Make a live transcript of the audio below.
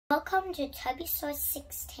Welcome to Toby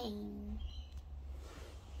 16.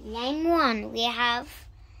 Game 1, we have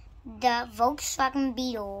the Volkswagen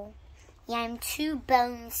Beetle. Game 2,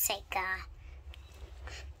 Bone Shaker.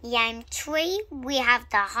 Game 3, we have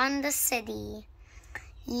the Honda City.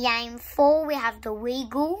 Game 4, we have the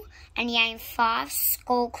Regal. And Game 5,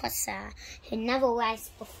 Skull Crusher, who never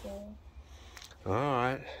raced before.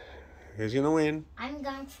 Alright, who's going to win? I'm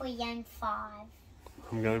going for Game 5.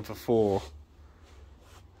 I'm going for 4.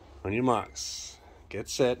 On your marks, get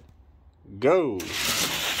set, go!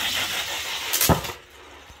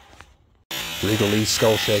 Regal leads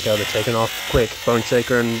Skull Shaker, they're taking off quick. Bone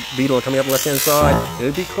Shaker and Beetle are coming up the left hand side.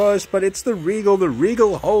 It'll be close, but it's the Regal. The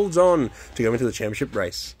Regal holds on to go into the championship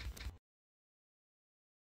race.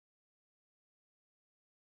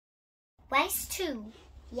 Race 2.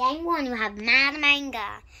 Game 1, you have Mad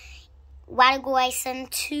Manga. Radical Racing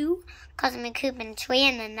 2, Cosmic Coupe in 3,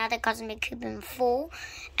 and another Cosmic Coupe in 4,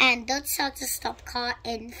 and Dodge Charger Stop Car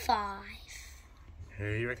in 5. Who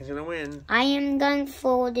do you reckon's going to win? I am going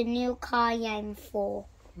for the new car, Game 4.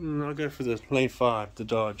 I'll go for the lane 5, the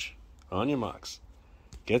Dodge. On your marks,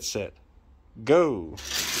 get set, go!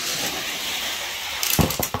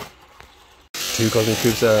 2 Cosmic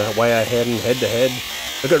Coupes are way ahead and head to head.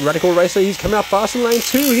 Look at Radical Racer, he's coming up fast in lane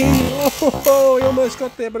 2. He almost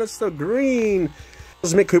got there, but it's the green.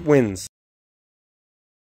 Cosmic Coupe wins.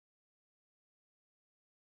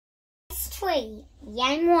 Race 3.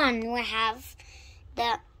 Game 1, we have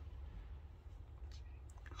the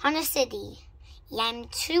Honda City. Game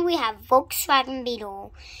 2, we have Volkswagen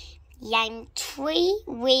Beetle. Game 3,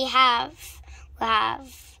 we have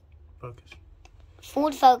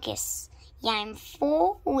Ford Focus. Game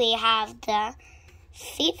 4, we have the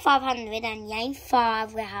Fiat 500, and Game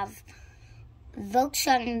 5 we have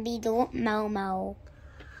Volkswagen Beetle Momo.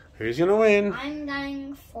 Who's going to win? I'm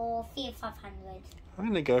going for Fiat 500. I'm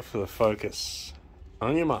going to go for the Focus.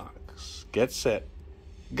 On your marks, get set,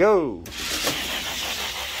 go!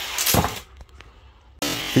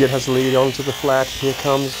 Fiat has the lead onto the flat. Here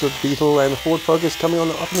comes the Beetle and the Ford Focus coming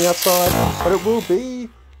on up on the outside, but it will be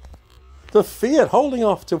the Fiat holding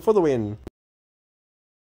off for the win.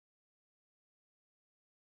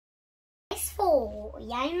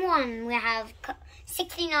 Game 1, we have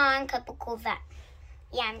 69 Copper Corvette.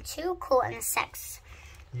 Game 2, Corton 6.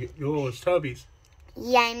 Yours, Toby's.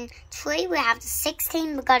 Game 3, we have the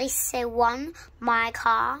 16 Bugatti C1, my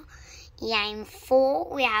car. Game 4,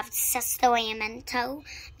 we have the Sesto Amento.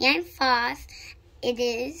 Game 5, it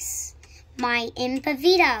is my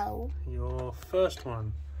Impervito. Your first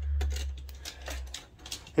one.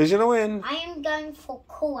 Who's going to win? I am going for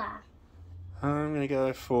Cora. I'm going to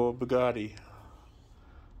go for Bugatti.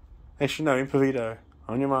 Actually, no, Impervito.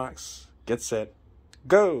 On your marks, get set,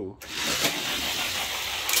 go!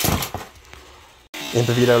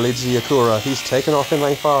 Impervito leads the Acura. He's taken off in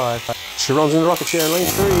lane 5. Chiron's in the rocket chair in lane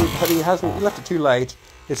 3, but he left it too late.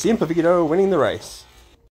 It's the Impervito winning the race.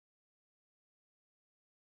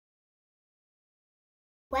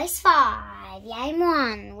 Race 5, Game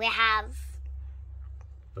 1, we have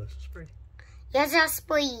Yosa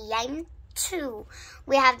Spree. Game 2,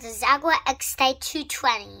 we have the Jaguar XT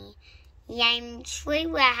 220. Game 3,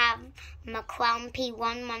 we have McLaren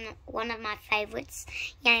P1, one of my favorites.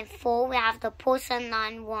 Game 4, we have the Porsche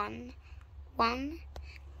 911.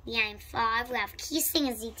 Game 5, we have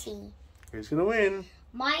Kissinger ZT. Who's going to win?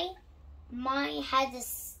 My head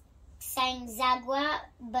is saying Jaguar,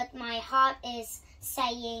 but my heart is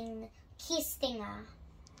saying Kissinger.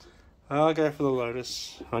 I'll go for the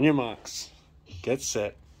Lotus. On your marks, get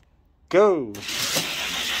set, go!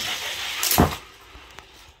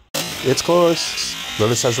 It's close.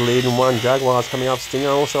 Lotus has the lead in 1. Jaguar's coming up. Stinger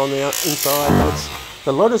also on the inside. It's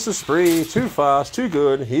the Lotus Esprit. Too fast, too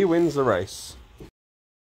good. He wins the race.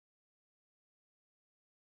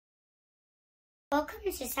 Welcome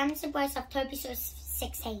to Samsung Boys of Toby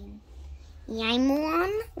 16. Game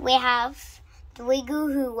 1, we have the Regal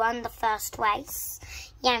who won the first race.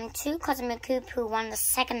 Game 2, Cosmic Coupe who won the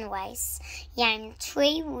second race. Game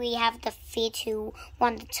 3, we have the Fiat who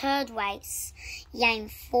won the third race. Game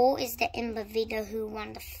 4 is the Impervito who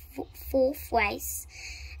won the fourth race.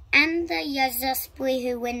 And the Yosa Spree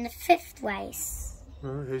who won the 5th race.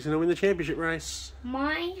 Who's going to win the championship race?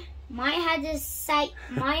 My head is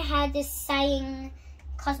saying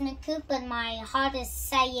Cosmic Coupe, and my heart is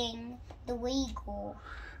saying the Regal.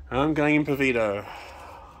 I'm going Impervito.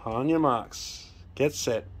 On your marks, get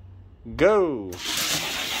set, go!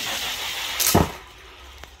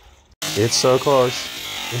 It's so close.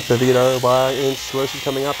 Impervito by an inch. Lotus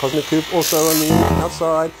coming up. Cosmic Coupe also on the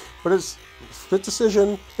outside, but it's split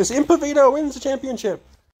decision. It's Impervito wins the championship.